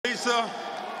Lisa.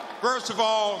 First of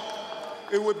all,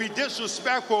 it would be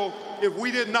disrespectful if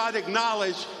we did not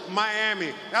acknowledge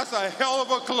Miami. That's a hell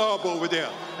of a club over there.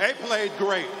 They played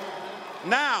great.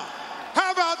 Now,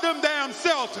 how about them damn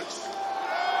Celtics?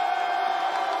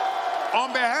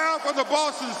 On behalf of the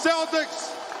Boston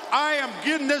Celtics, I am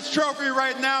getting this trophy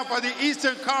right now for the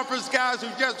Eastern Conference guys who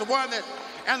just won it,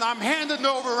 and I'm handing it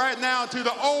over right now to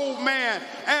the old man,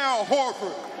 Al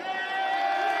Horford.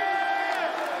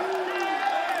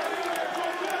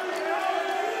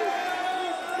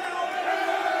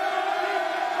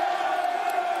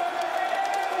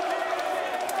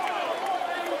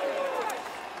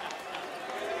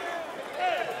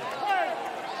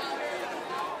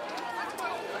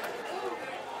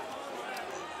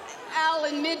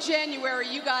 In mid-January,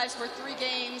 you guys were 3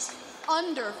 games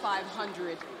under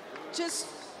 500. Just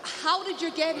how did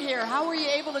you get here? How were you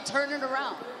able to turn it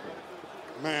around?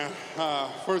 Man,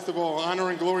 first of all,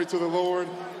 honor and glory to the Lord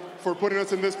for putting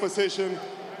us in this position.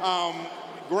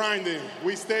 Grinding.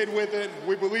 We stayed with it.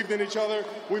 We believed in each other.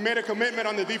 We made a commitment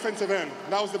on the defensive end.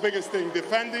 That was the biggest thing,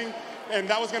 defending, and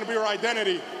that was going to be our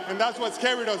identity, and that's what's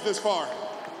carried us this far.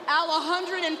 Al,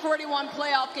 141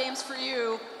 playoff games for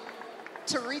you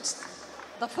to reach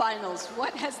the finals.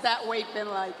 What has that wait been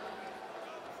like?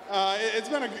 It's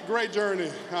been a great journey.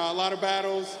 A lot of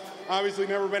battles. Obviously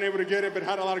never been able to get it, but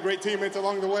had a lot of great teammates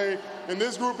along the way. And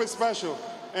this group is special.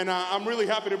 And I'm really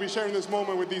happy to be sharing this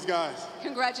moment with these guys.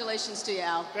 Congratulations to you,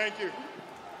 Al. Thank you.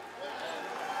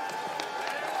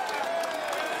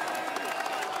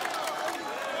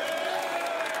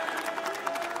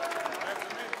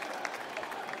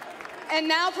 And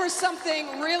now for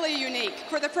something really unique.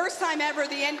 For the first time ever,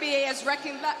 the NBA is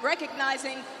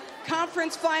recognizing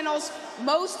conference finals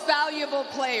most valuable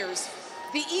players.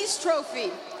 The East Trophy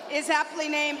is aptly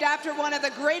named after one of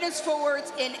the greatest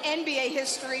forwards in NBA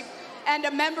history and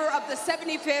a member of the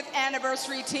 75th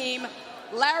anniversary team,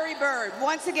 Larry Bird.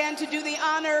 Once again, to do the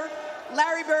honor,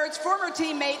 Larry Bird's former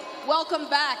teammate, welcome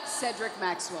back, Cedric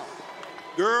Maxwell.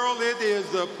 Girl, it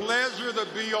is a pleasure to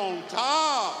be on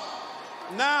top.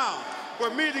 Now, for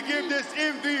me to give this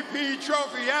MVP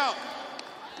trophy out,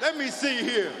 let me see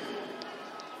here.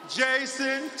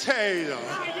 Jayson Tatum.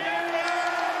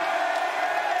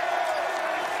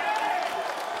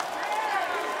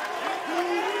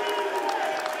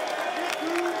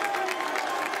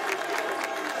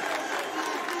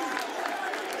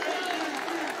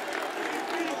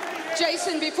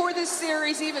 Jayson, before this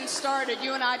series even started,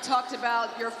 you and I talked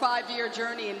about your 5-year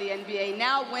journey in the NBA,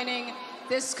 now winning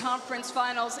this conference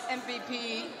finals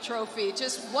MVP trophy.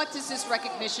 Just what does this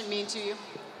recognition mean to you?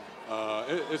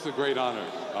 It's a great honor.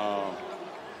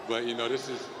 But, you know, this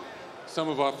is some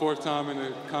of our 4th time in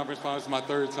the conference finals, my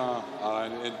 3rd time.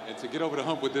 And to get over the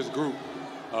hump with this group,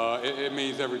 it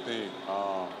means everything.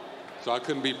 So I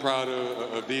couldn't be prouder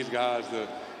of these guys,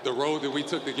 the road that we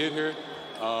took to get here.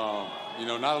 You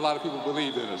know, not a lot of people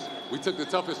believed in us. We took the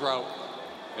toughest route,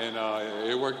 and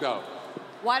it worked out.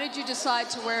 Why did you decide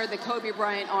to wear the Kobe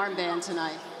Bryant armband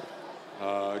tonight?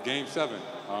 Game 7.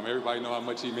 Everybody know how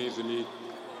much he means to me.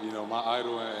 You know, my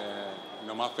idol and, you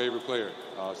know, my favorite player.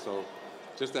 So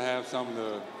just to have something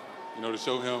to, you know, to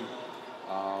show him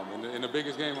in the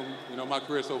biggest game of, you know, my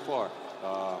career so far.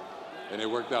 And it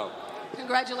worked out.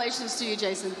 Congratulations to you,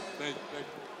 Jayson. Thank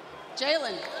you.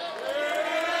 Jalen.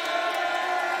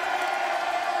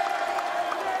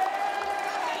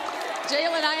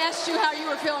 Jalen, I asked you how you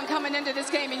were feeling coming into this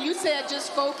game, and you said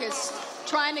just focus,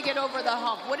 trying to get over the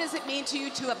hump. What does it mean to you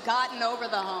to have gotten over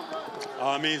the hump?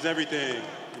 It means everything.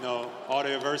 You know, all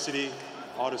the adversity,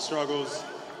 all the struggles,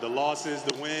 the losses,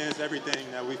 the wins, everything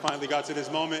that we finally got to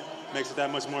this moment makes it that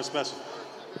much more special.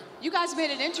 You guys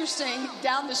made it interesting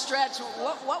down the stretch.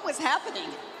 What was happening?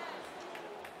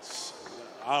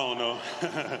 I don't know.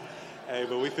 Hey,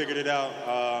 but we figured it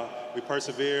out. We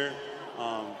persevered.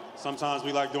 Sometimes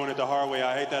we like doing it the hard way.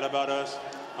 I hate that about us,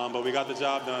 but we got the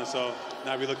job done, so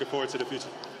now we're looking forward to the future.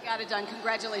 You got it done.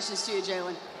 Congratulations to you,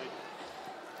 Jalen.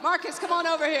 Marcus, come on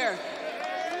over here.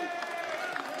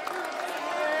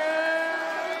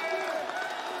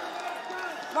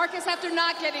 Marcus, after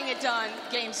not getting it done,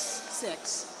 game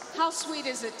 6, how sweet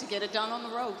is it to get it done on the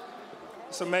road?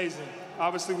 It's amazing.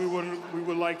 Obviously, we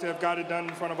would like to have got it done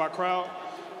in front of our crowd,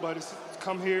 but it's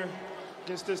come here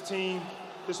against this team,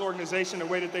 this organization, the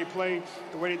way that they play,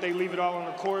 the way that they leave it all on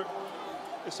the court,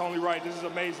 it's only right. This is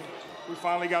amazing. We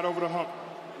finally got over the hump.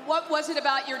 What was it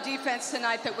about your defense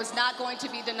tonight that was not going to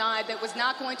be denied, that was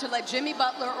not going to let Jimmy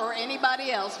Butler or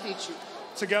anybody else beat you?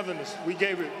 Togetherness. We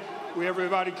gave it.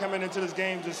 Everybody coming into this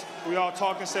game, we all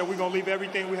talked and said we're going to leave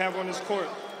everything we have on this court.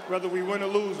 whether we win or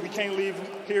lose, we can't leave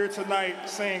here tonight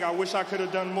saying, I wish I could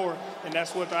have done more. And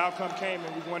that's what the outcome came,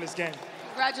 and we won this game.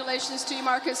 Congratulations to you,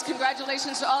 Marcus.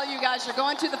 Congratulations to all you guys. You're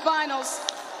going to the finals.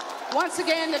 Once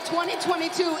again, the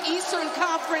 2022 Eastern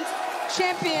Conference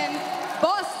champion,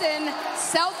 Boston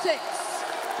Celtics.